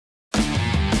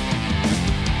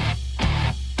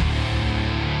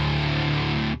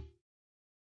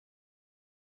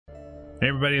Hey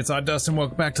everybody, it's Odd Dustin.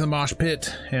 Welcome back to the Mosh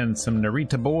Pit and some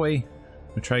Narita boy.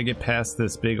 We try to get past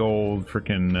this big old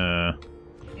freaking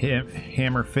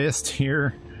hammer fist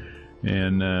here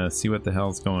and see what the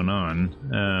hell's going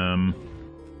on.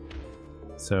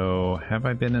 So have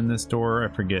I been in this door? I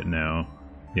forget now.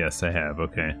 Yes, I have.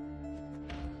 Okay.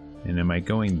 And am I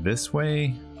going this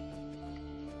way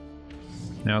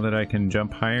now that I can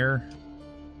jump higher?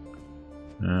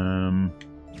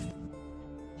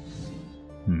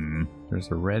 There's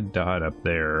a red dot up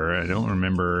there. I don't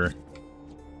remember.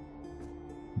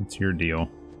 What's your deal?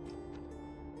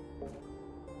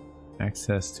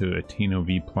 Access to Atino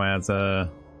V Plaza.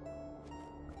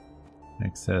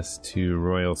 Access to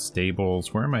Royal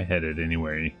Stables. Where am I headed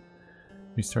anyway?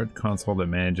 Restart the console that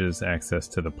manages access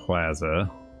to the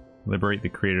plaza. Liberate the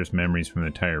creator's memories from the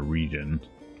entire region.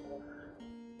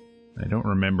 I don't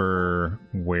remember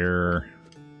where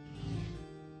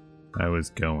I was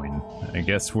going. I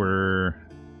guess we're...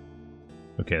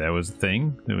 Okay, that was the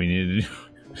thing that we needed to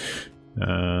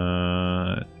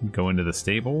do. Go into the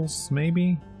stables,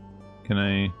 maybe? Can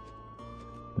I...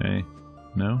 Okay,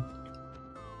 no?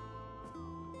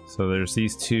 So there's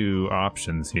these two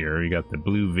options here. You got the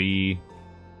blue V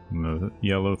and the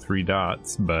yellow 3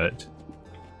 dots, but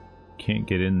can't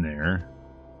get in there.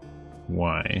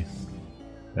 Why?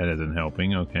 That isn't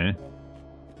helping, okay.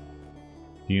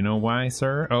 Do you know why,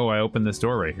 sir? Oh, I opened this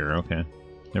door right here. Okay.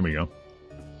 There we go.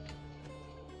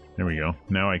 There we go.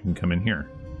 Now I can come in here.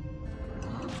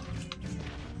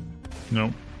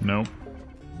 Nope. Nope.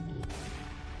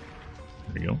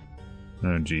 There we go.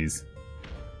 Oh, jeez.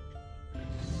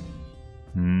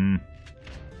 Damn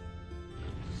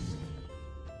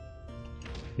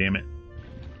it.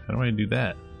 How do I do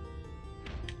that?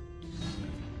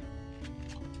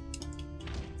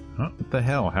 Huh? What the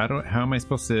hell? How am I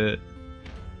supposed to...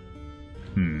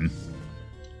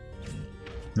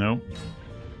 Nope.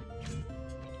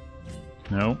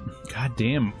 Nope. God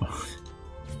damn.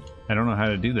 I don't know how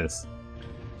to do this.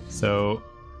 So...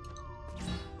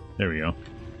 There we go.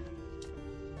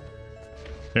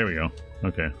 There we go.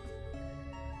 Okay.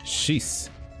 Sheesh.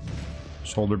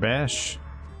 Shoulder bash.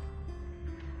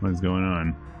 What's going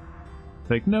on?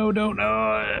 It's like, no, don't.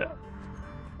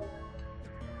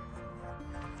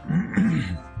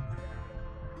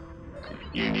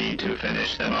 You need to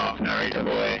finish them off, Narita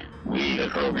boy. We, the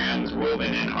programs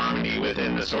woven in harmony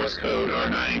within the source code, are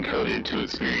not encoded to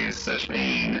experience such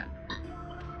pain.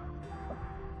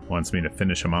 Wants me to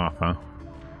finish them off, huh?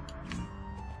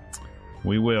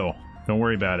 We will. Don't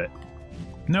worry about it.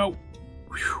 No.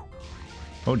 Whew.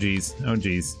 Oh geez. Oh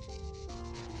geez.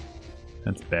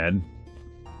 That's bad.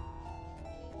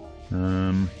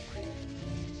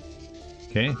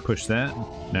 Okay, push that.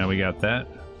 Now we got that.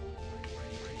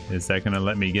 Is that gonna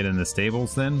let me get in the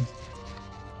stables then?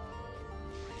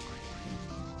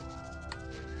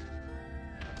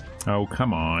 Oh,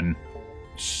 come on.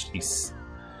 Jeez.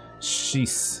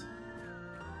 Jeez.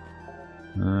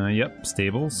 Yep,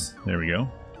 stables. There we go.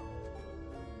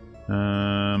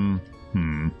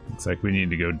 Looks like we need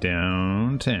to go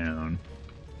downtown.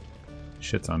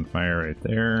 Shit's on fire right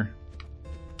there.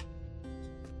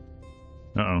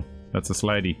 Uh-oh, that's a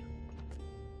slidey.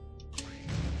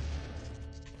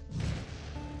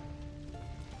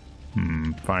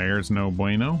 Fire's no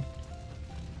bueno.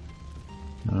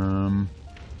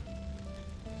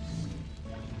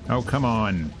 Oh, come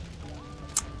on.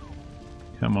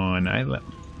 Come on, I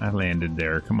landed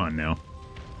there. Come on now.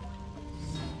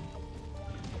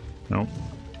 Nope.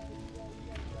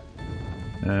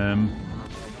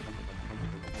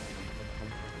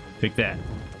 Take that.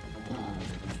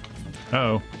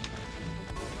 Uh-oh.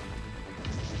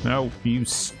 No, you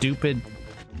stupid.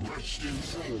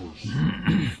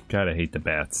 God, I hate the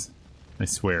bats. I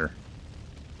swear.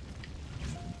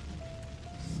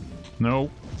 No.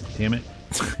 Damn it.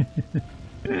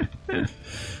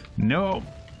 No.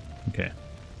 Okay.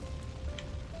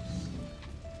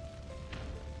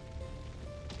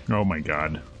 Oh my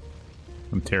god.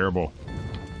 I'm terrible.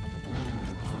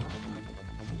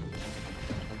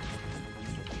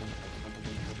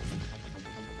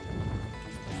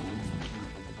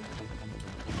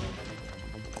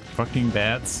 Fucking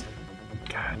bats.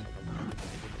 God.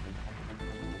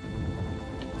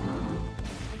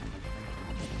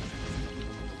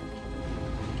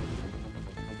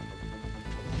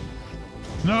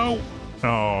 No!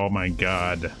 Oh my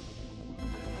god.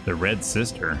 The Red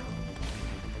Sister.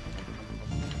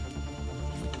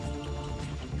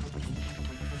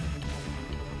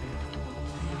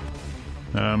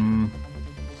 Can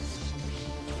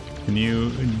you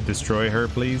destroy her,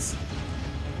 please?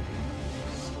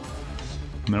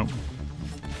 Nope.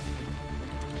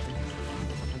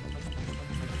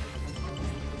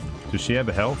 Does she have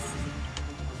a health?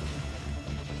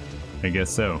 I guess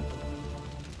so.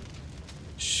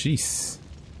 Jeez.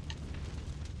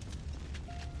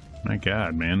 My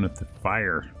god, man, with the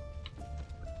fire.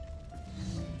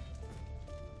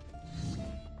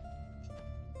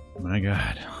 My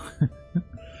god.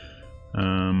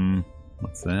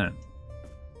 What's that?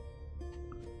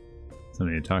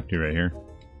 Somebody to talk to right here.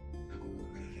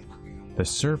 The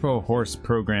servo horse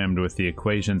programmed with the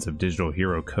equations of digital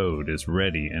hero code is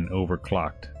ready and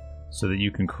overclocked, so that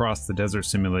you can cross the desert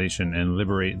simulation and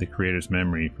liberate the creator's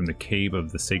memory from the cave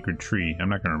of the sacred tree. I'm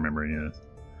not going to remember any of this.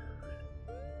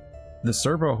 The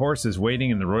servo horse is waiting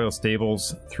in the royal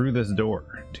stables through this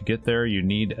door. To get there, you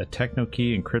need a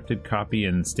techno-key encrypted copy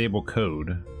and stable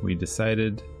code. We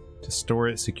decided to store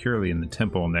it securely in the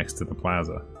temple next to the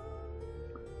plaza.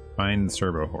 Find the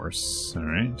servo horse.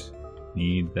 Alright.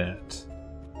 Need that.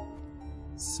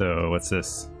 So, what's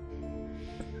this?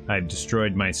 I've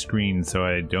destroyed my screen so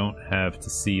I don't have to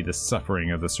see the suffering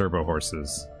of the servo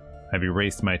horses. I've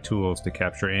erased my tools to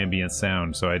capture ambient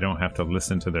sound so I don't have to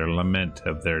listen to their lament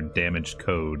of their damaged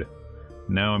code.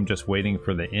 Now I'm just waiting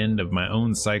for the end of my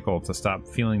own cycle to stop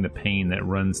feeling the pain that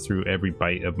runs through every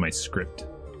byte of my script.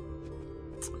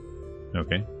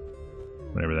 Okay.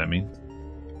 Whatever that means.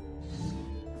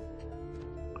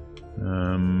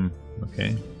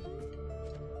 Okay.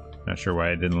 Not sure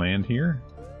why I didn't land here.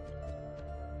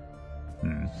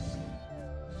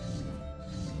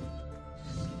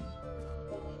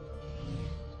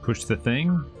 Push the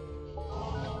thing.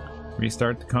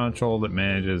 Restart the console that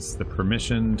manages the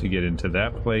permission to get into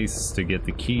that place, to get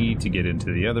the key to get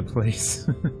into the other place.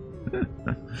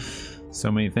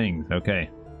 So many things. Okay.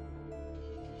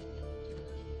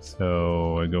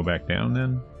 So I go back down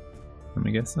then? I'm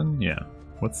guessing? Yeah.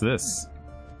 What's this?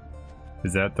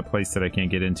 Is that the place that I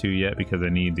can't get into yet because I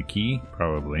need the key?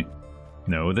 Probably.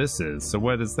 No, this is. So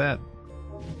what is that?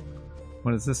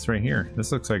 What is this right here?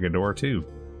 This looks like a door too.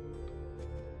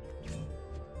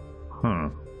 Huh.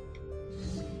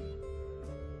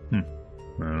 I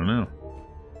don't know.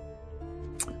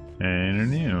 I don't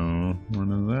know. What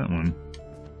is that one?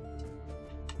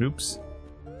 Oops.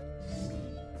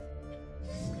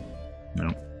 No.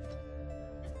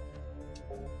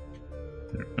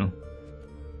 There we go.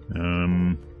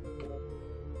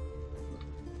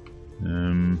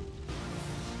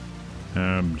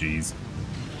 Geez.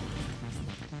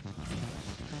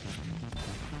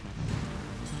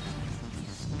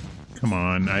 Come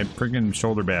on, I friggin'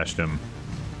 shoulder bashed him.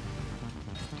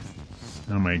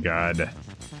 Oh my god.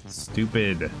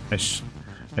 Stupid.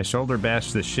 I shoulder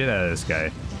bashed the shit out of this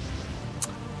guy.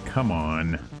 Come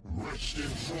on.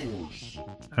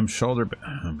 I'm shoulder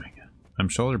oh my god. I'm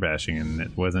shoulder bashing and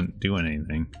it wasn't doing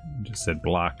anything. It just said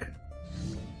block.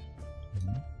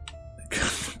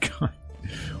 God.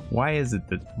 Why is it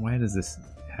that why does this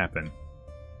happen?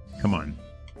 Come on.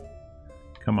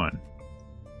 Come on.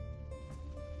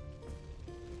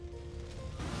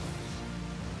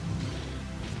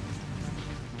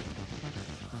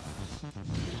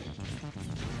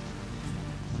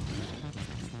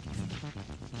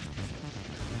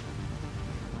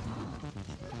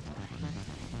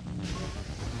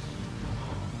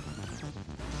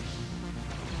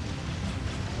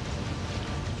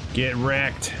 Get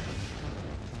wrecked.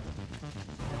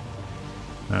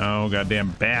 Oh,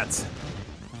 goddamn bats.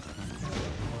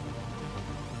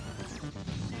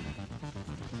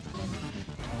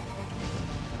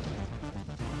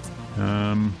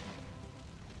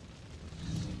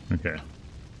 Okay.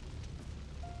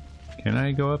 Can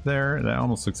I go up there? That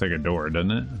almost looks like a door,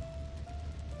 doesn't it?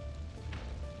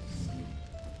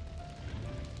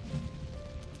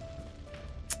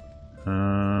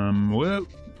 Whoop.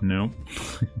 Nope.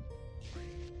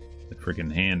 The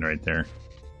freaking hand right there.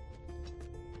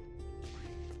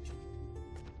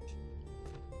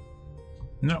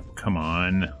 No, come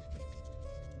on.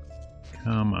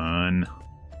 Come on.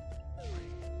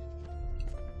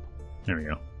 There we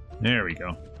go. There we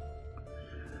go.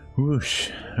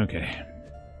 Whoosh. Okay.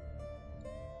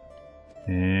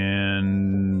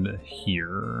 And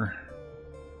here.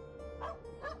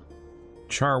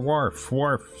 Char Wharf.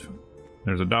 Wharf.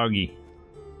 There's a doggy.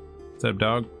 What's up,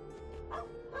 dog?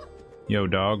 Yo,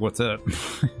 dog, what's up?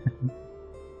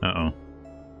 Uh-oh.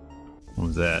 What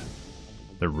was that?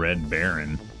 The Red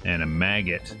Baron and a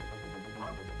maggot.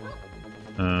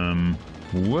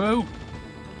 Whoa!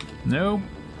 Nope.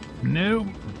 Nope.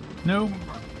 Nope.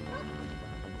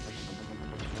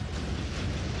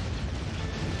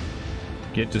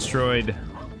 Get destroyed,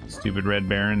 stupid Red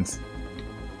Barons.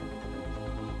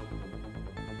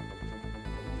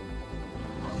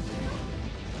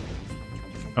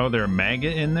 Oh, there's a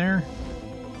maggot in there?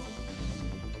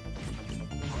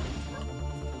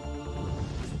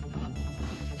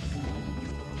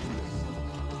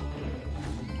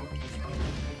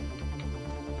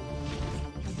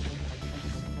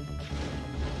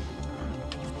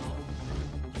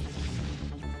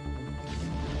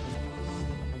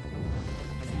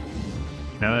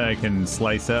 Now that I can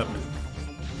slice up.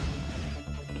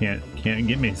 Can't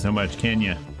get me so much, can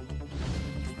ya?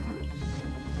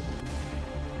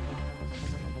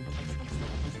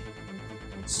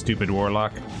 Stupid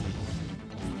warlock.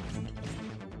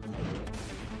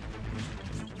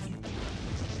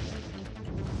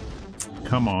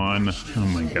 Come on. Oh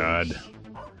my god.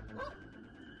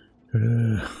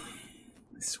 I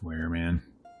swear, man.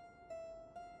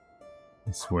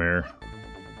 I swear.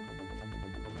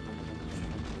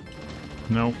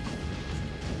 Nope.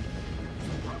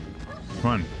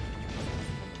 Come on.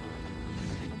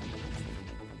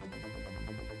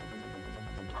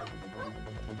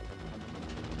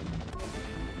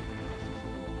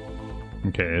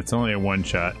 Okay, it's only a one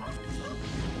shot.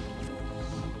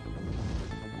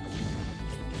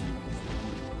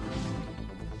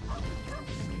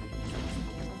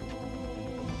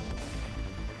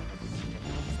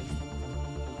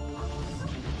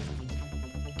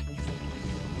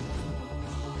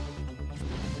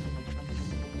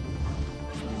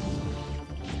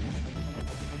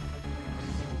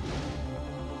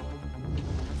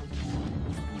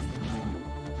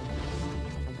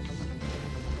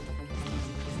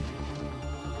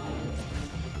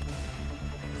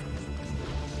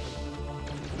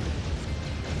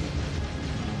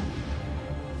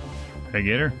 Did I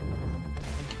get her?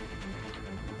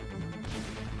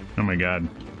 Oh my god.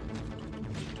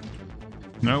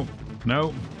 No,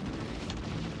 no.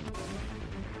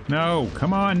 No,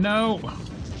 come on, no!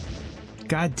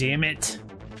 God damn it.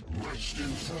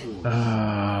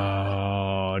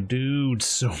 Oh, dude,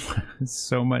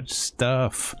 so much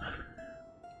stuff.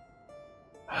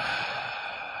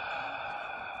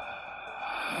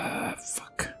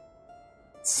 Fuck.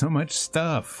 So much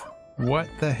stuff. What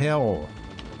the hell?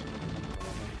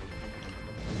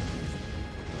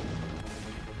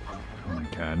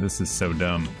 God, this is so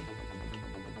dumb.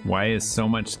 Why is so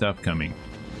much stuff coming?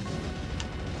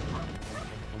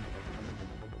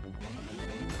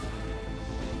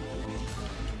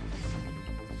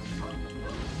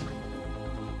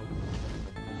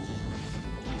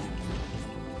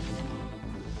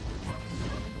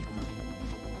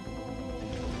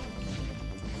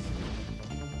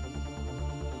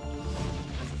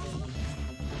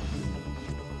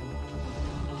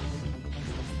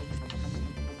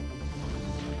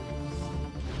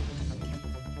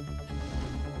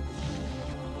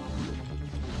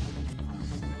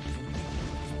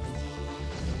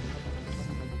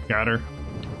 Got her.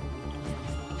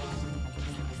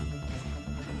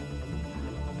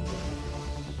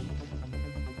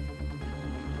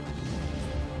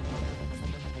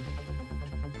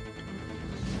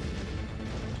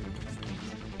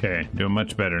 Okay, doing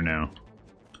much better now.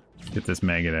 Get this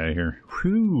maggot out of here.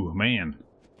 Whew, man.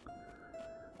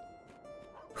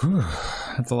 Whew,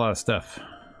 that's a lot of stuff.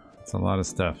 That's a lot of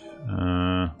stuff.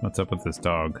 What's up with this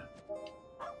dog?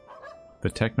 The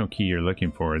techno key you're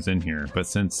looking for is in here, but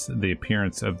since the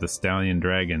appearance of the stallion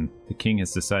dragon, the king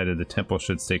has decided the temple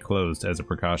should stay closed as a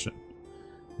precaution.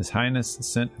 His Highness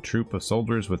sent a troop of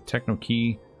soldiers with techno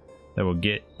key that will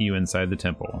get you inside the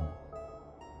temple.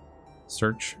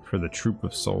 Search for the troop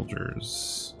of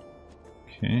soldiers.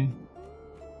 Okay.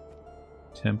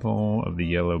 Temple of the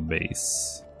Yellow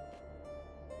Base.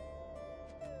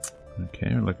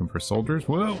 Okay, we're looking for soldiers.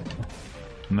 Whoa!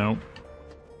 Nope.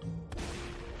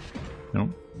 Nope.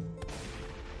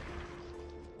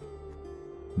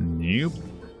 Nope.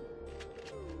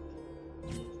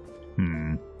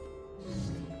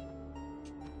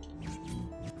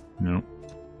 Nope.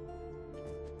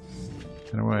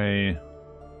 How do I...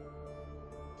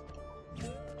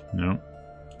 Nope.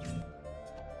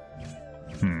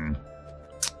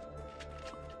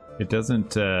 It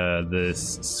doesn't,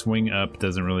 this swing up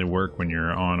doesn't really work when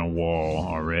you're on a wall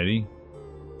already.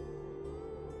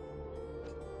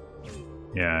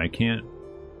 Yeah, I can't.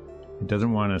 It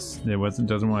doesn't want to.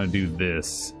 Doesn't want to do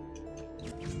this.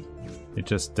 It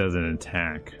just doesn't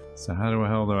attack. So how the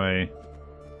hell do I?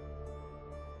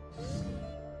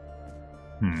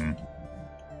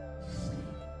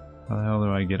 How the hell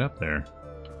do I get up there?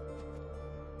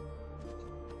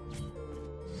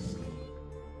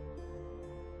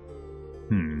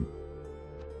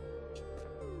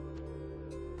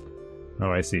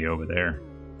 Oh, I see over there.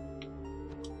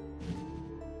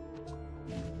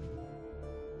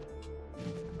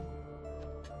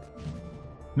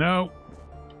 No.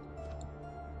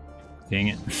 Dang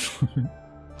it.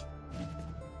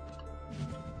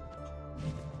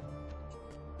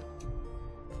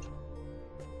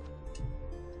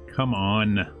 Come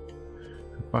on.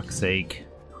 For fuck's sake.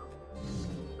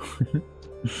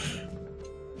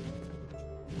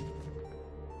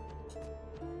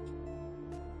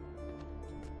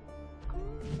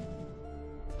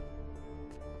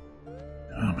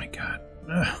 my god.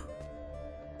 Ugh.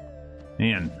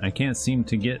 Man, I can't seem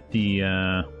to get the,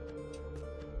 I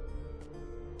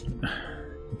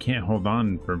can't hold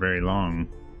on for very long.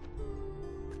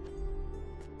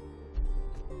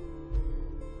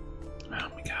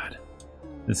 Oh my god.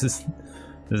 This is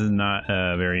not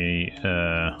very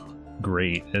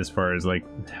great as far as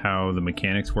like how the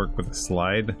mechanics work with the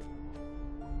slide.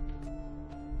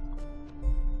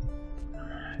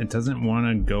 It doesn't want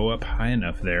to go up high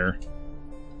enough there.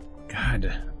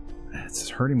 God, it's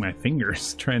hurting my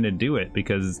fingers trying to do it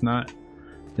because it's not,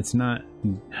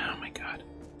 oh my god.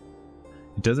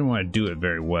 It doesn't want to do it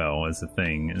very well is the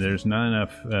thing. There's not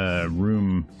enough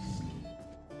room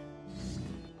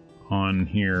on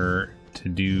here to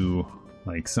do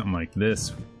like something like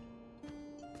this.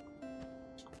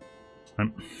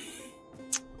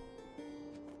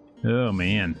 Oh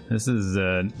man, this is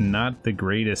not the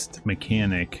greatest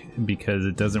mechanic because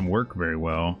it doesn't work very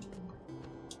well.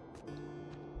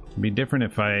 It'd be different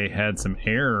if I had some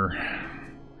air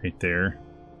right there,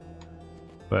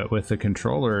 but with the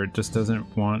controller it just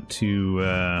doesn't want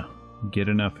to get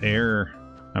enough air.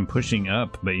 I'm pushing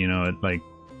up, but you know, it like,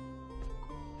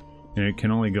 you know, it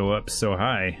can only go up so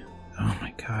high. Oh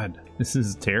my god, this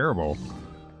is terrible.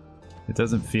 It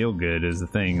doesn't feel good is the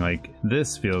thing. Like,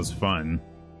 this feels fun.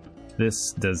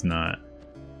 This does not.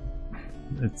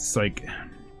 It's like, I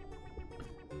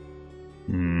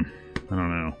don't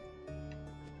know.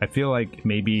 I feel like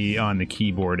maybe on the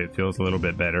keyboard it feels a little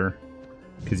bit better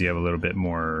because you have a little bit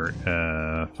more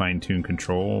fine-tuned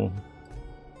control.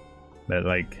 But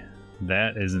like,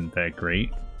 that isn't that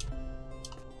great.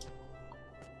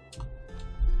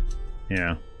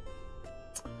 Yeah.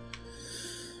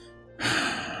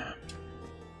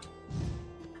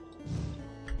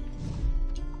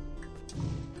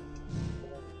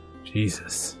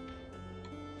 Jesus.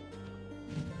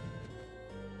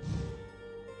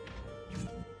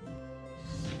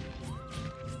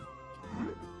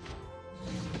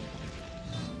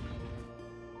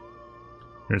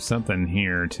 There's something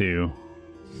here too.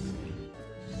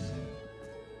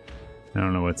 I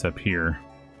don't know what's up here.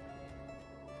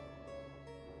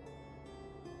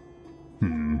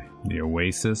 The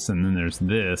Oasis, and then there's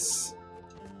this.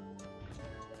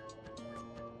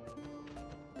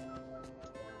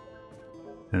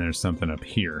 And there's something up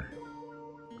here.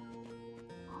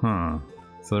 Huh.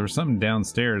 So there was something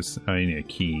downstairs. Oh, you need a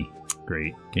key.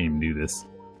 Great. Can't even do this.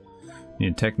 You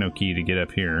need a techno key to get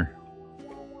up here.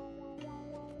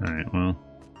 Alright, well.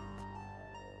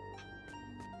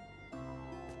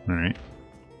 Alright.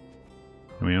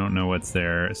 We don't know what's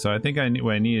there. So I think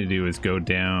what I need to do is go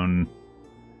down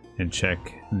and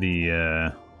check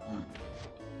the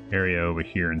area over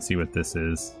here and see what this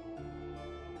is.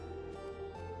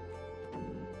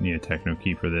 Need a techno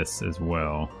key for this as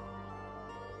well.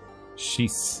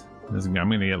 Jeez. I'm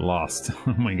gonna get lost.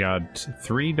 Oh my god.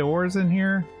 3 doors in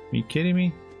here? Are you kidding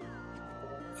me?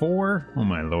 4? Oh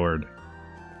my lord.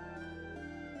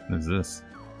 What is this?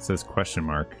 It says question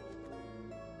mark.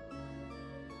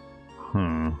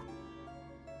 Huh.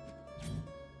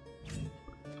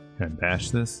 Can I bash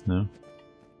this? No?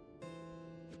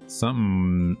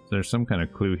 There's some kind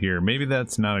of clue here. Maybe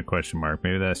that's not a question mark.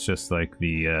 Maybe that's just like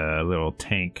the little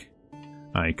tank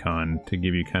icon to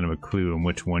give you kind of a clue on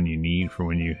which one you need for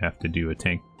when you have to do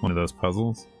one of those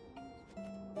puzzles.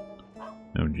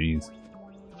 Oh geez.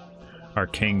 Our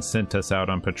king sent us out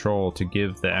on patrol to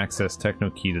give the access techno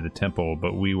key to the temple,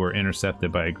 but we were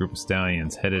intercepted by a group of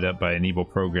stallions headed up by an evil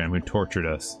program who tortured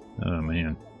us. Oh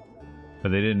man.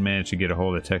 But they didn't manage to get a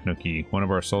hold of the techno key. One of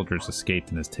our soldiers escaped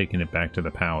and has taken it back to the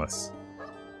palace.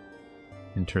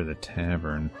 Enter the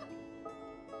tavern.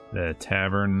 The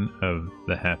Tavern of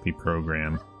the Happy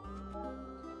Program.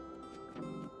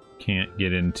 Can't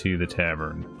get into the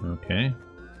tavern. Okay.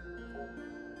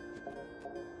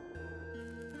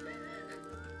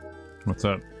 What's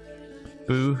up?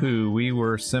 Boo-hoo, we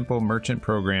were simple merchant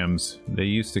programs. They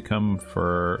used to come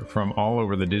from all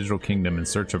over the digital kingdom in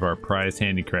search of our prized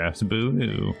handicrafts.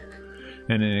 Boo-hoo.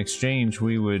 And in exchange,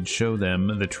 we would show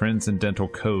them the transcendental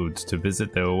codes to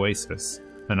visit the Oasis,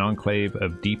 an enclave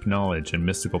of deep knowledge and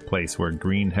mystical place where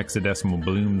green hexadecimal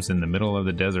blooms in the middle of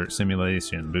the desert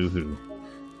simulation. Boo-hoo.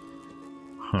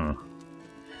 Huh.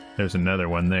 There's another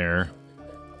one there.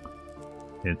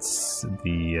 It's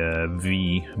the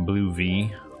V, blue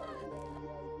V.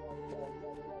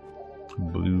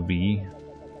 Blue V.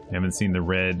 I haven't seen the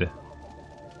red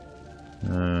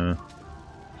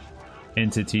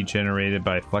entity generated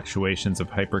by fluctuations of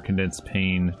hypercondensed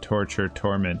pain, torture,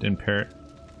 torment,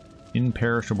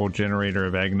 imperishable generator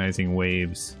of agonizing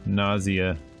waves,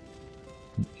 nausea,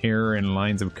 Error in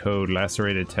lines of code.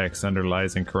 Lacerated text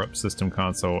underlies in corrupt system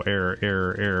console. Error,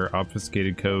 error, error.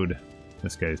 Obfuscated code.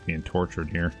 This guy's being tortured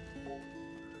here.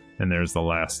 And there's the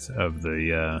last of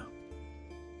the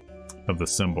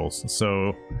symbols.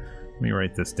 So let me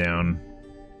write this down.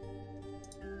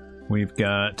 We've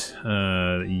got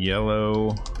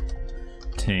yellow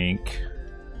tank,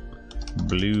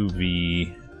 blue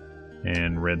V,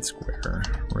 and red square.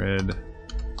 Red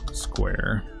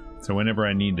square. So whenever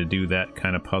I need to do that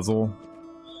kind of puzzle,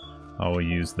 I'll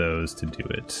use those to do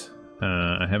it.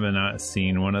 I haven't not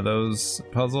seen one of those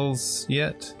puzzles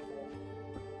yet.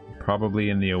 Probably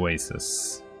in the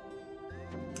Oasis.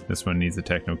 This one needs a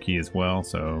techno key as well,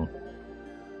 so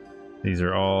these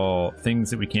are all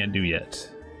things that we can't do yet.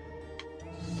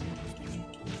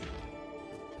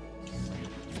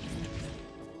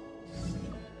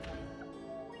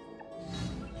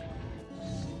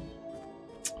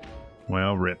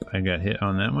 Well, rip. I got hit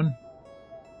on that one.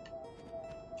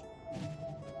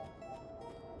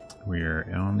 We're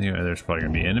on the... There's probably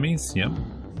going to be enemies. Yep.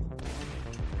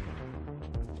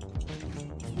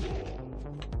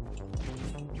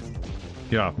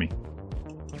 Get off me.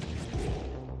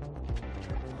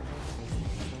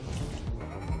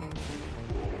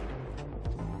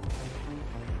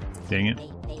 Dang it.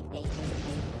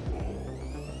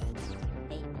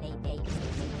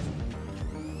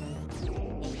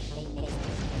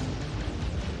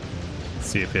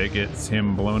 See if it gets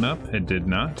him blown up. It did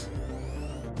not.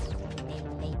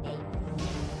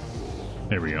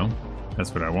 There we go.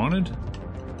 That's what I wanted.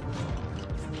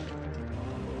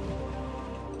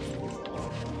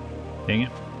 Dang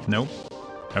it. Nope.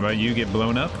 How about you get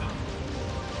blown up?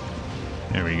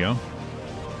 There we go.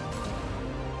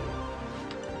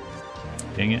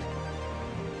 Dang it.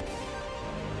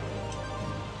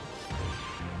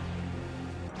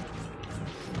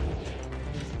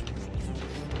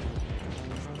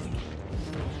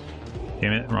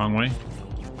 Damn it, wrong way.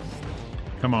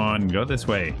 Come on, go this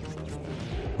way.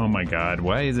 Oh my god,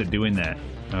 why is it doing that?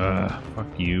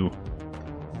 Fuck you.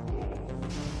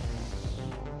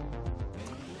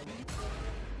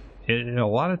 A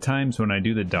lot of times when I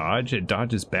do the dodge, it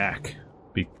dodges back.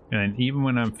 And even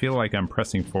when I feel like I'm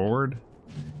pressing forward,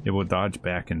 it will dodge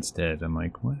back instead. I'm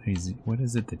like, what is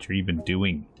it that you're even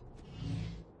doing?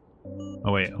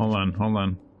 Oh wait, hold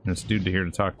on. There's a dude here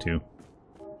to talk to.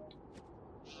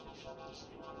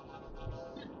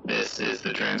 This is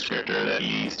the transcriptor that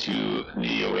leads to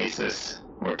the Oasis,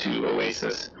 or to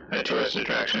Oasis, a tourist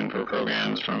attraction for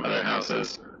programs from other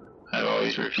houses. I've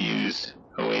always refused.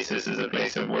 Oasis is a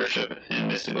place of worship and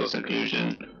mystical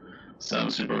seclusion. Some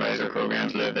supervisor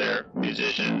programs live there.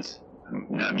 Magicians.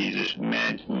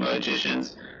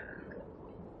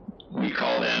 We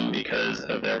call them because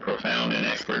of their profound and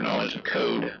expert knowledge of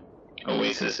code.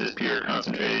 Oasis is pure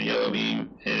concentrated yellow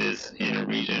beam. It is in a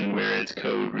region where its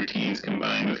code routines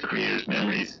combine with creators'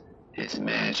 memories. It's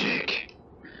magic.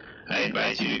 I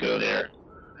advise you to go there.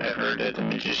 I've heard that the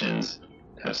magicians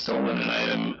have stolen an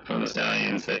item from the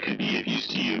stallions that could be of use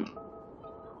to you.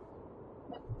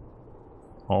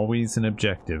 Always an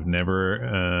objective,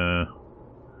 never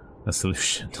a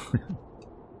solution.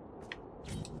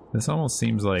 This almost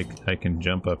seems like I can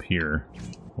jump up here.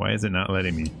 Why is it not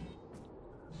letting me?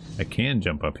 I can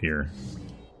jump up here.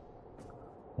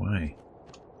 Why?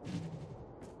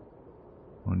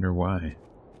 Wonder why.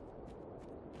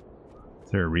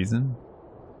 Is there a reason?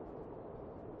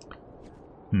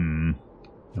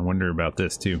 I wonder about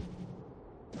this too.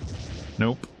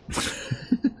 Nope.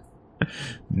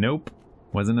 Nope.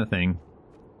 Wasn't a thing.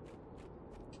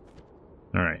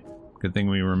 Alright. Good thing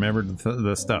we remembered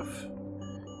the stuff.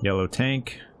 Yellow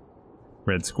tank.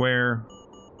 Red square.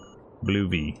 Blue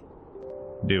V.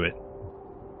 Do it.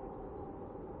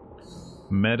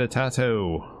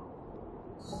 Meditato.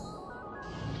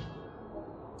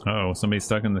 Uh-oh, somebody's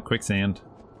stuck in the quicksand.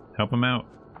 Help him out.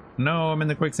 No, I'm in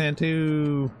the quicksand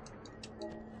too.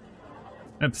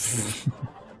 That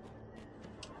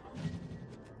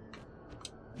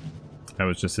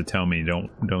was just to tell me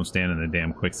don't stand in the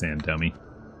damn quicksand, dummy.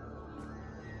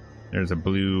 There's a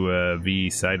blue V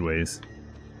sideways.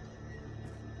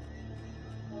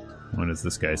 What is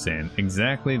this guy saying?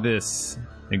 Exactly this.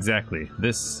 Exactly.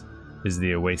 This is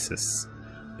the Oasis.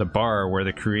 The bar where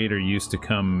the creator used to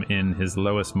come in his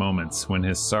lowest moments, when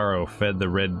his sorrow fed the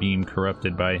red beam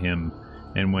corrupted by him,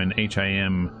 and when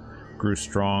HIM grew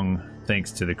strong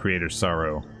thanks to the creator's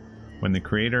sorrow. When the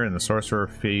creator and the sorcerer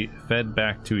fed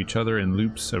back to each other in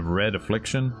loops of red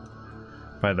affliction.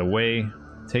 By the way,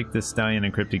 take this stallion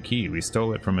encrypted key. We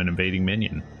stole it from an invading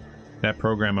minion. That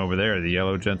program over there, the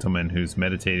yellow gentleman who's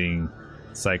meditating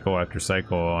cycle after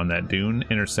cycle on that dune,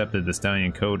 intercepted the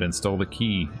stallion code and stole the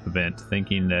key event,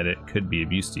 thinking that it could be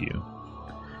of use to you.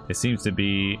 It seems to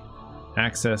be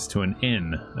access to an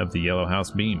inn of the Yellow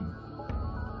House Beam.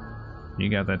 You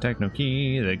got the techno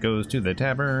key that goes to the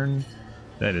tavern.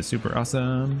 That is super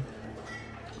awesome.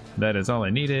 That is all I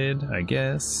needed, I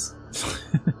guess.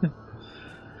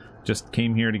 Just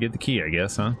came here to get the key, I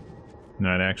guess, huh?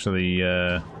 Not actually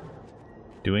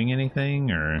doing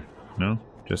anything, or no?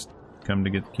 Just come to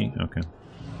get the key? Okay.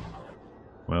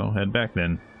 Well, head back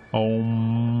then.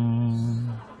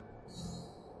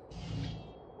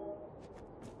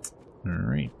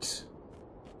 Alright.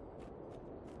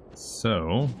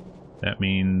 So, that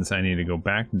means I need to go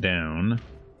back down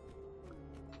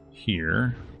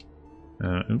here.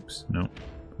 Oops, no.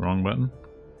 Wrong button.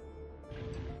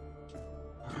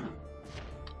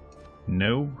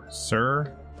 No,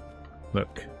 sir.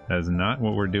 Look, that is not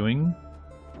what we're doing.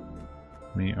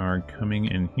 We are coming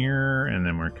in here, and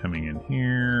then we're coming in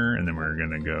here, and then we're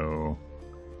gonna go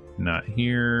not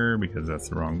here because that's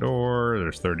the wrong door.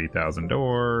 There's 30,000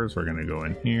 doors. We're gonna go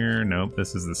in here. Nope,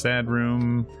 this is the sad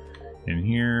room. In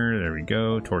here, there we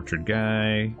go. Tortured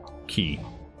guy. Key.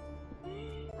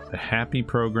 The Happy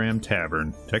Program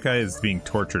Tavern. That guy is being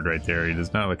tortured right there. He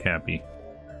does not look happy.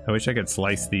 I wish I could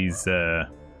slice these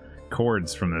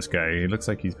cords from this guy. He looks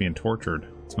like he's being tortured.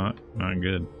 It's not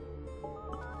good.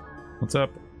 What's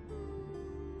up?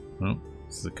 Oh,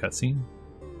 this is a cutscene?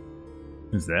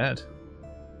 Who's that?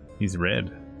 He's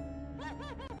red.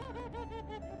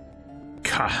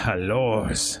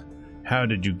 Carlos, how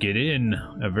did you get in?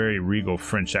 A very regal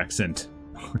French accent.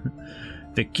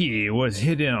 The key was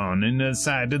hidden in the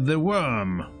side of the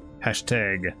worm.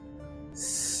 Hashtag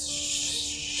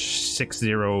 6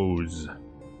 zeros.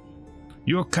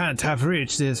 You can't have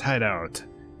reached his hideout.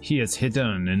 He is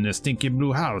hidden in the stinky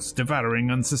blue house,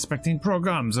 devouring unsuspecting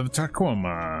programs of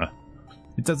Tacoma.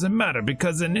 It doesn't matter,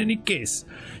 because in any case,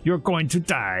 you're going to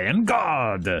die, and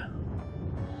God!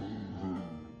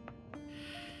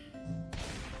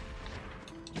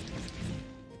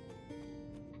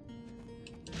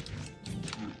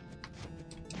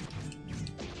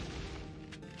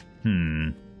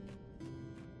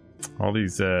 All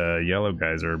these yellow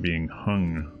guys are being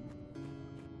hung.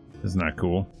 Isn't that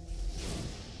cool?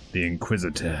 The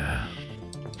Inquisitor.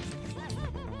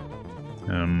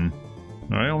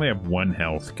 I only have 1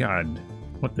 health. God,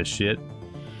 what the shit?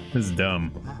 This is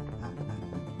dumb.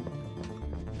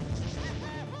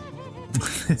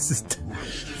 This is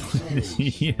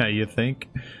yeah, you think?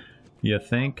 You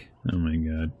think? Oh my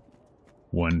god.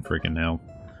 1 freaking health.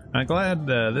 I'm glad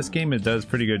this game it does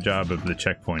pretty good job of the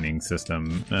checkpointing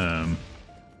system.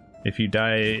 If you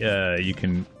die, you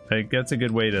can... Like, that's a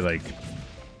good way to, like,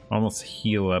 almost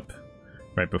heal up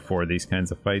right before these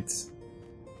kinds of fights.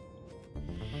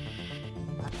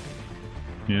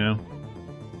 You know?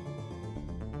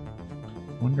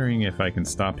 Wondering if I can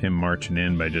stop him marching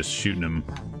in by just shooting him.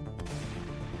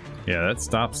 Yeah, that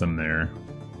stops him there.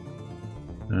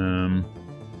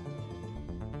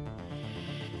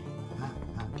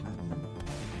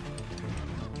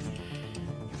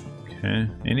 Okay,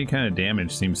 any kind of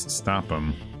damage seems to stop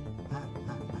him.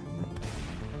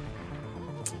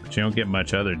 But you don't get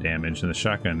much other damage, and the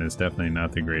shotgun is definitely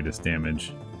not the greatest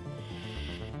damage.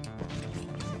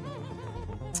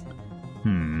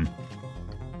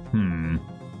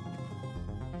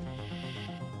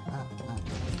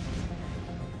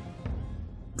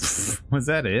 Was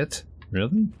that it?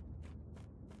 Really?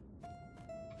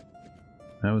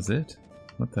 That was it?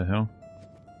 What the hell?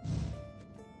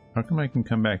 How come I can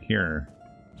come back here?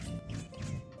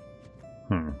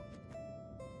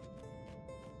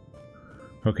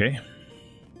 Okay.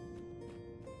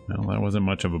 Well, that wasn't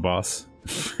much of a boss.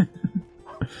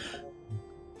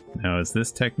 Now, is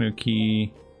this techno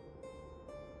key?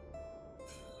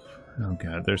 Oh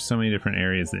god, there's so many different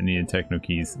areas that needed techno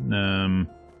keys.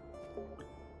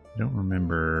 I don't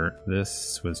remember.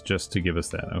 This was just to give us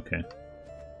that. Okay.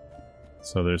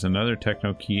 So there's another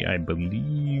techno key, I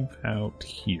believe, out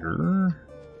here.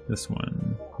 This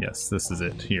one. Yes, this is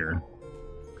it here.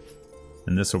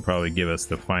 And this will probably give us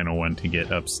the final one to get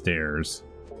upstairs.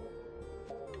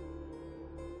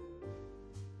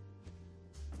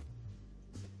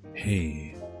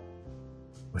 Hey,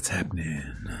 what's happening?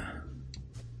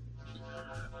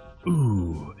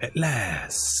 Ooh, at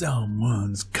last,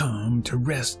 someone's come to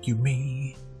rescue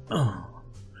me.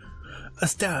 A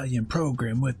stallion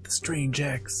program with a strange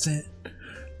accent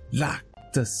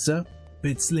locked us up.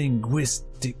 Its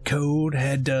linguistic code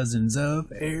had dozens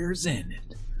of errors in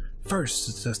it.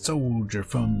 First, a soldier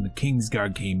from the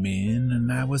Kingsguard came in,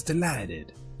 and I was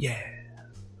delighted. Yeah.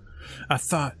 I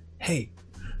thought, hey,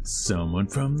 Someone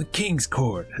from the king's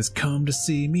court has come to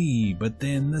see me, but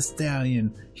then the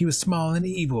stallion, he was small and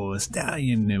evil. A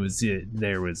stallion, it was it.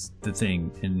 There was the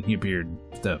thing, and he appeared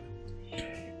stuff.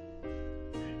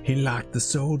 He locked the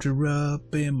soldier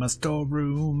up in my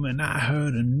storeroom, and I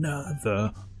heard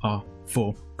another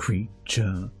awful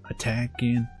creature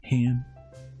attacking him.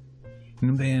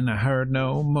 And then I heard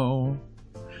no more.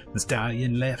 The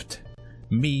stallion left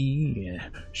me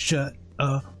shut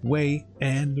away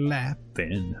and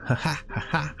laughing. Ha ha ha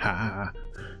ha ha.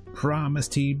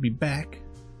 Promised he'd be back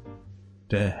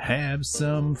to have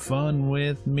some fun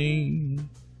with me.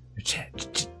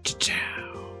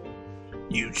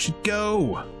 You should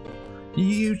go.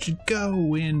 You should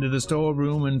go into the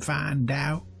storeroom and find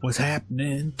out what's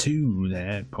happening to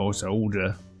that poor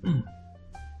soldier.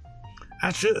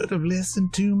 I should have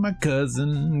listened to my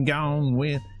cousin, gone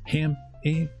with him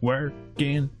in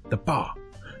working the bar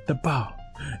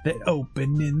that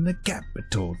opened in the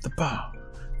capital, the bar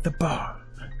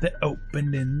that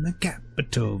opened in the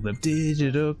capital of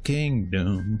Digital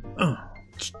Kingdom.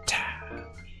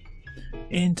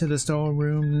 Into the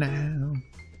storeroom now.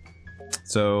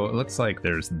 So it looks like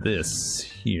there's this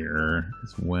here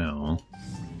as well.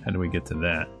 How do we get to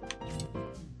that?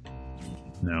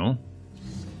 No.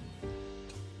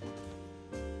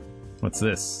 What's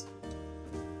this?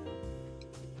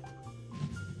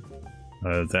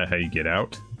 Is that how you get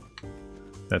out?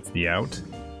 That's the out?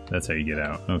 That's how you get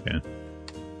out. Okay.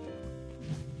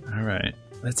 Alright.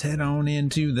 Let's head on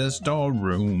into the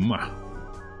storeroom.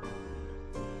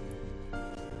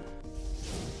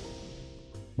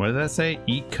 What did that say?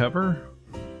 Eat cover?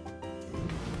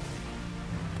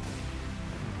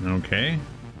 Okay.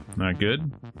 Not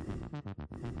good.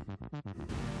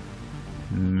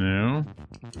 No.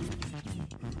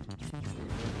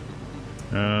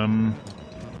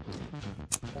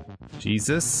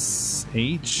 Jesus.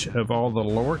 H of all the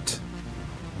Lord.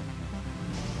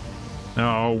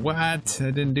 Oh, what?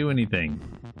 I didn't do anything.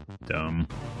 Dumb.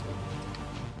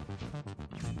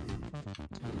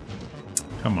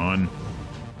 Come on.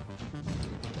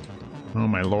 Oh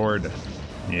my lord.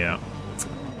 Yeah.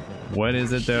 What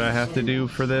is it that I have to do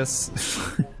for this?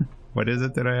 What is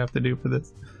it that I have to do for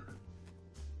this?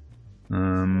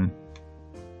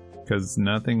 Because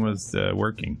nothing was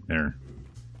working there.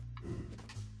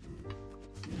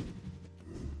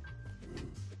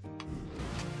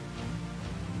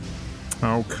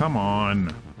 Oh, come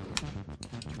on.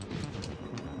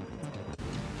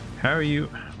 How are you?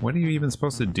 What are you even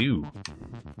supposed to do?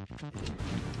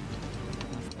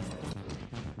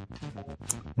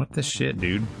 What the shit,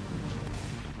 dude?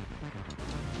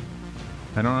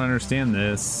 I don't understand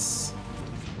this.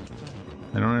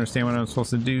 I don't understand what I'm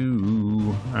supposed to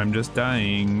do. I'm just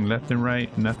dying left and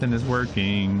right. Nothing is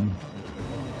working.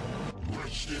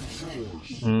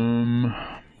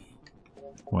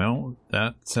 Well,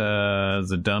 that's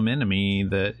a dumb enemy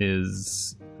that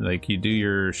is like you do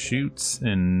your shoots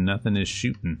and nothing is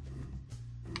shooting.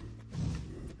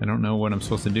 I don't know what I'm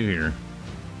supposed to do here.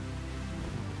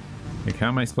 Like, how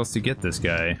am I supposed to get this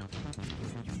guy?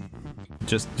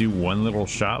 Just do one little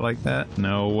shot like that?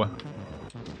 No.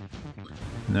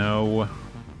 No.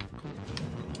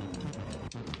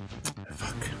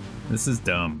 Fuck. This is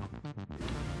dumb.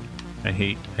 I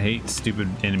hate stupid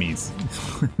enemies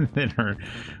that are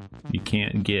you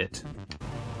can't get.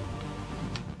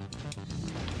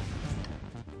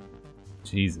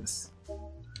 Jesus.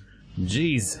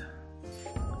 Jeez.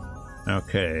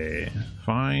 Okay.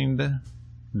 Find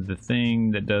the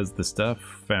thing that does the stuff.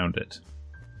 Found it.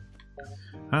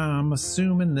 I'm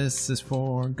assuming this is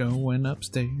for going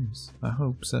upstairs. I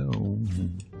hope so.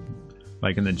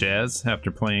 Like in the jazz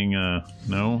after playing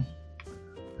no?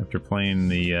 After playing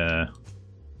the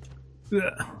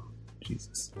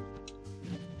Jesus.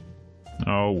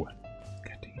 Oh.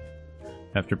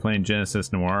 After playing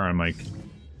Genesis Noir, I'm like,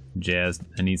 jazz,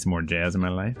 I need some more jazz in my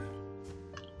life.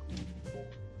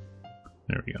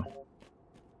 There we go.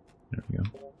 There we go.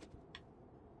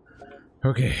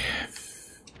 Okay.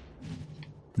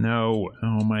 No.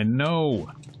 Oh my, no.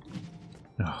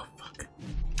 Oh, fuck.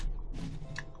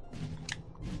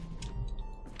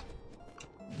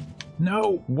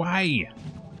 No, why?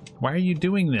 Why are you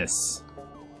doing this?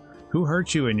 Who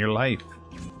hurt you in your life?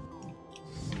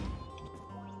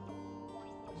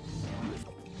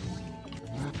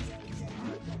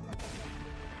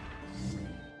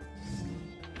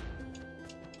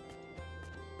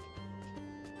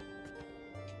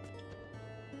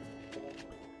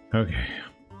 Okay.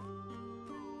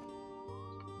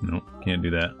 Nope, can't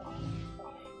do that.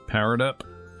 Power it up.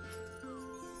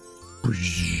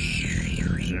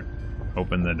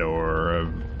 Open the door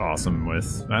of awesome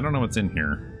with... I don't know what's in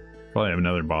here. Probably have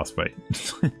another boss fight.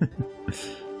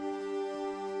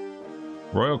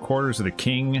 Royal Quarters of the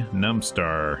King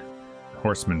Numstar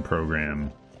Horseman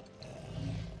Program.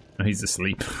 Oh, he's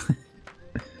asleep.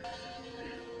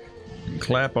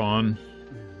 Clap on.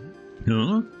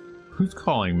 Huh? Who's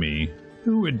calling me?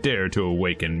 Who would dare to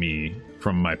awaken me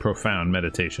from my profound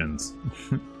meditations?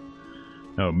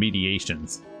 Oh,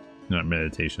 mediations, not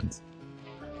meditations.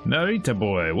 Narita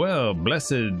boy, well,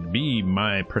 blessed be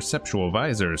my perceptual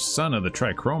visors, son of the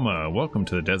Trichroma. Welcome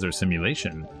to the desert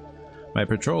simulation. My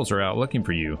patrols are out looking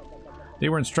for you. They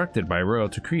were instructed by Royal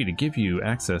Decree to give you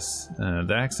access,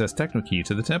 the access techno key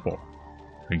to the temple.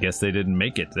 I guess they didn't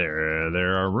make it there.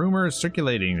 There are rumors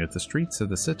circulating that the streets of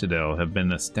the Citadel have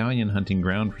been a stallion hunting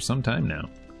ground for some time now.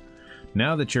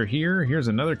 Now that you're here, here's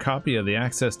another copy of the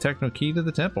access techno key to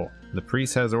the temple. The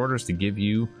priest has orders to give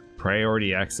you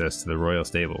priority access to the royal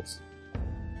stables.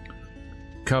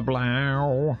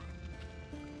 Kablow!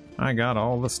 I got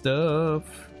all the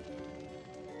stuff.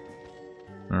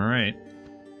 Alright.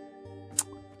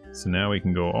 So now we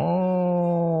can go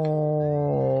all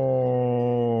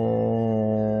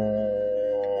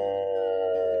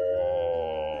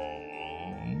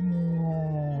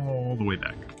the way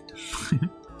back.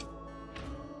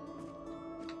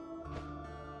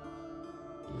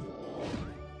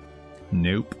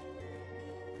 Nope.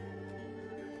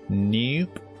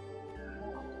 Nope.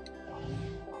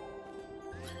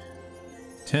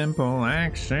 Temple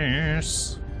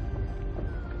access.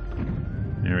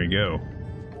 There we go.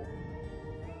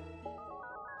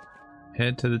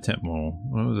 Head to the temple.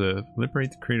 What was it?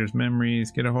 Liberate the creator's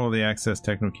memories. Get a hold of the access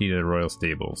techno key to the royal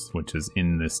stables, which is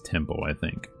in this temple, I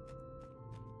think.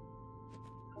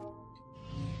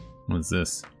 What's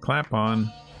this? Clap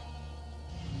on.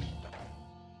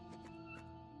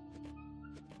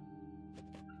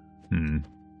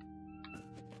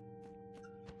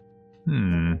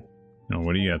 Oh,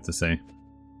 what do you have to say?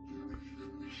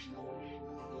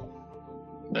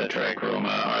 The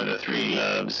Trichroma are the three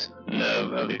loves.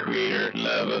 Love of the Creator,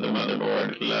 love of the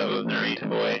Motherboard, love of Narita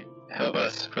Boy. Help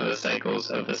us for the cycles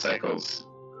of the cycles.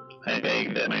 I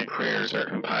beg that my prayers are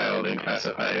compiled and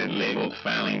classified and labeled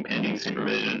filing pending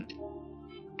supervision.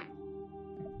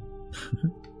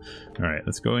 Alright,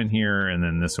 let's go in here, and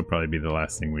then this will probably be the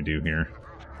last thing we do here.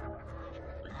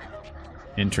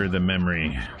 Enter the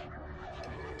memory.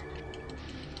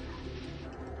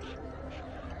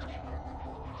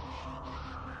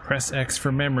 Press X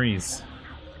for memories.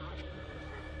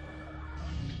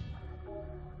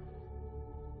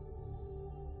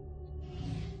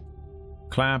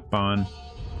 Clap on.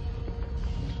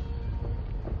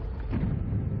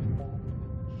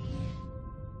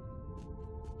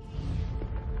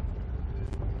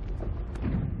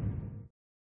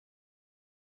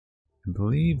 I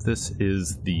believe this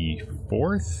is the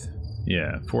fourth?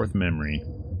 Yeah, fourth memory.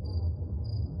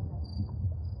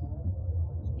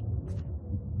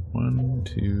 1,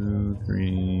 2,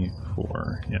 3,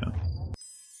 4. Yeah.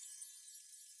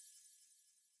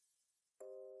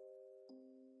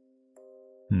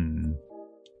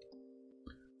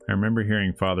 I remember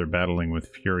hearing Father battling with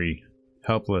fury,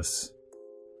 helplessness,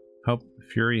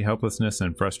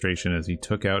 and frustration as he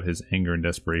took out his anger and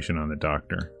desperation on the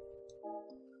doctor.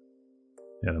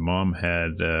 Yeah, the mom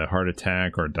had a heart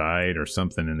attack or died or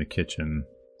something in the kitchen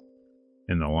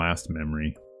in the last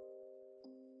memory.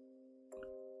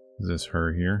 Is this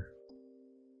her here?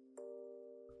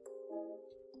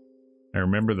 I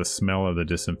remember the smell of the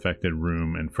disinfected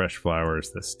room and fresh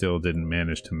flowers that still didn't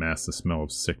manage to mask the smell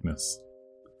of sickness.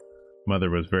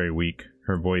 Mother was very weak,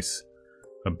 her voice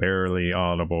a barely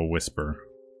audible whisper.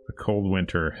 A cold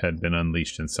winter had been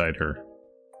unleashed inside her.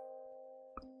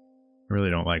 I really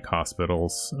don't like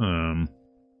hospitals.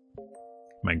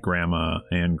 My grandma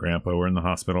and grandpa were in the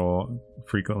hospital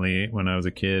frequently when I was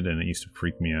a kid, and it used to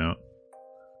freak me out.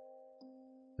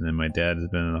 And then my dad has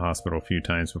been in the hospital a few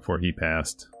times before he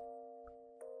passed.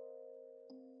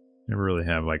 Never really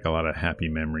have like a lot of happy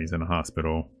memories in a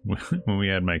hospital. When we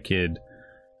had my kid,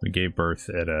 we gave birth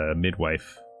at a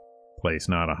midwife place,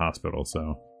 not a hospital,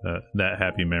 so that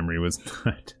happy memory was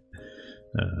not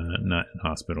in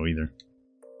hospital either.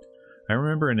 I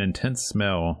remember an intense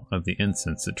smell of the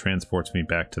incense that transports me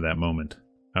back to that moment.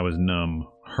 I was numb,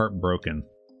 heartbroken.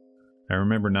 I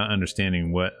remember not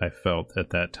understanding what I felt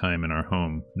at that time in our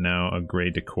home, now a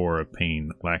gray decor of pain,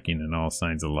 lacking in all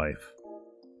signs of life.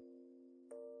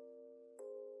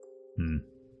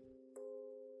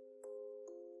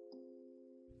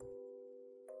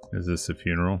 Is this a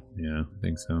funeral? Yeah, I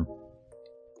think so.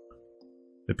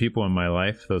 The people in my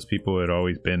life, those people who had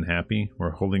always been happy, were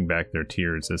holding back their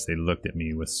tears as they looked at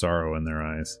me with sorrow in their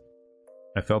eyes.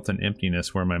 I felt an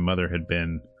emptiness where my mother had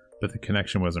been, but the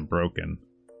connection wasn't broken.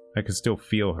 I could still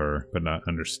feel her, but not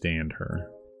understand her.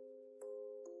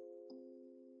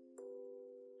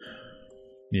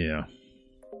 Yeah.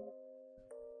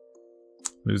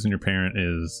 Losing your parent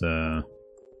is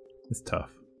tough.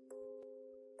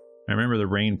 I remember the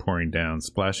rain pouring down,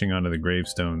 splashing onto the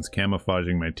gravestones,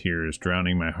 camouflaging my tears,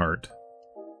 drowning my heart.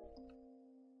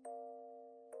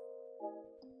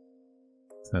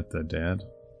 Is that the dad?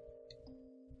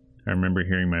 I remember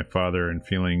hearing my father and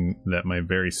feeling that my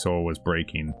very soul was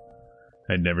breaking.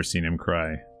 I'd never seen him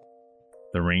cry.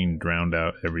 The rain drowned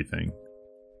out everything.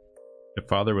 If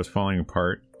father was falling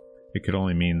apart, it could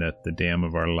only mean that the dam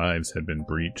of our lives had been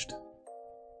breached.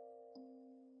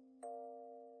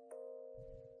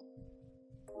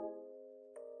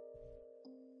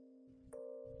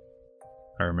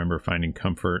 I remember finding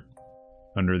comfort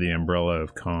under the umbrella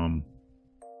of calm.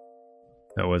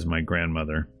 That was my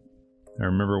grandmother. I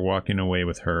remember walking away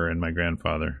with her and my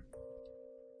grandfather.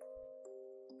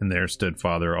 And there stood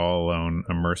father all alone,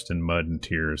 immersed in mud and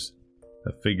tears,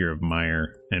 a figure of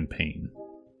mire and pain.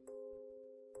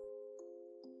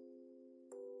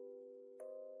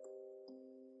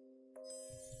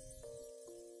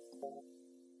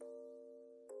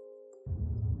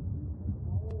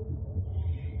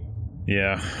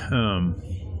 Yeah,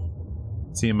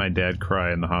 seeing my dad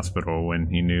cry in the hospital when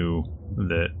he knew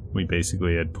that we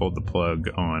basically had pulled the plug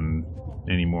on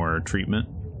any more treatment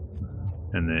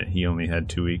and that he only had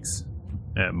 2 weeks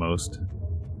at most.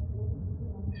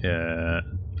 Yeah,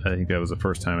 I think that was the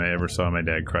first time I ever saw my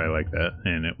dad cry like that,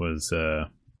 and it was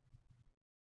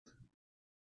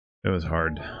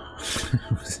hard.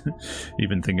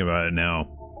 Even thinking about it now,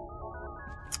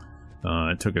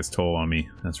 it took its toll on me,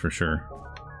 that's for sure.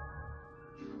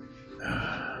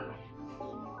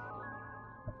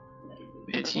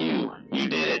 It's you. You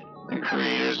did it. The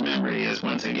creator's memory is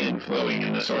once again flowing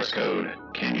in the source code.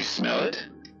 Can you smell it?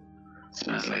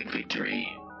 Smells like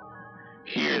victory.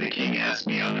 Here the king asked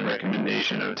me on the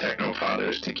recommendation of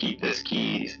Techno-Fathers to keep this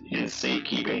key in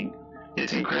safekeeping.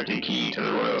 It's encrypted key to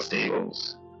the royal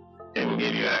stables. It will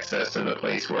give you access to the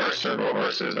place where our circle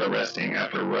horses are resting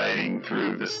after riding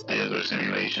through this desert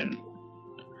simulation.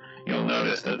 You'll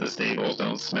notice that the stables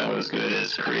don't smell as good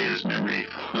as creator's memory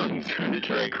flowing through the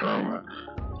trichroma.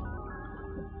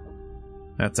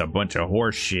 That's a bunch of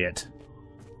horse shit.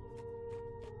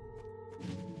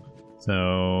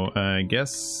 So I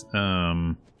guess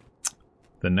the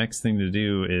next thing to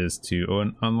do is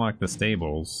to unlock the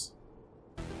stables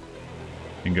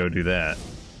and go do that.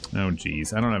 Oh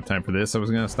geez, I don't have time for this. I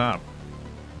was gonna stop.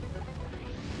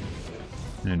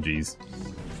 Oh geez.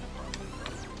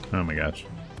 Oh my gosh.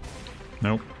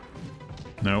 Nope.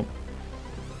 Nope.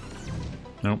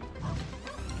 Nope.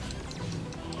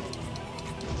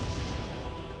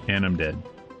 And I'm dead.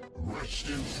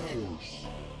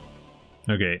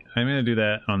 Okay, I'm gonna do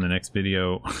that on the next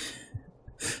video.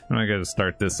 I'm not gonna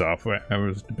start this off. I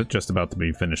was just about to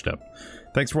be finished up.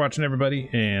 Thanks for watching, everybody,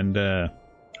 and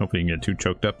hopefully you can get too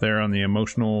choked up there on the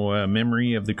emotional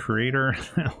memory of the creator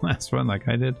last one like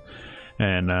I did.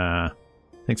 And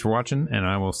thanks for watching, and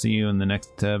I will see you in the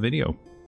next video.